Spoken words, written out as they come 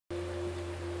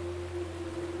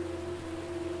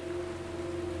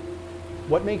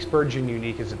What makes Burgeon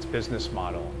unique is its business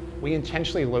model. We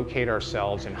intentionally locate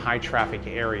ourselves in high traffic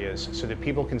areas so that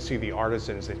people can see the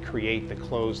artisans that create the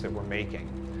clothes that we're making.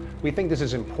 We think this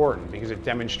is important because it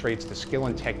demonstrates the skill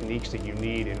and techniques that you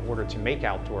need in order to make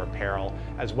outdoor apparel,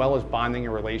 as well as bonding a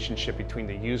relationship between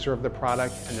the user of the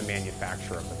product and the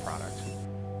manufacturer of the product.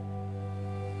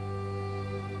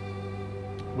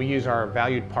 We use our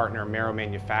valued partner, Mero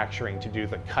Manufacturing, to do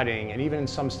the cutting and even in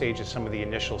some stages some of the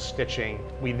initial stitching.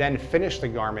 We then finish the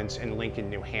garments in Lincoln,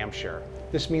 New Hampshire.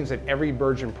 This means that every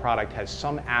Burgeon product has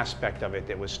some aspect of it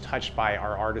that was touched by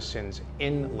our artisans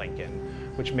in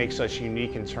Lincoln, which makes us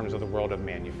unique in terms of the world of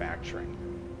manufacturing.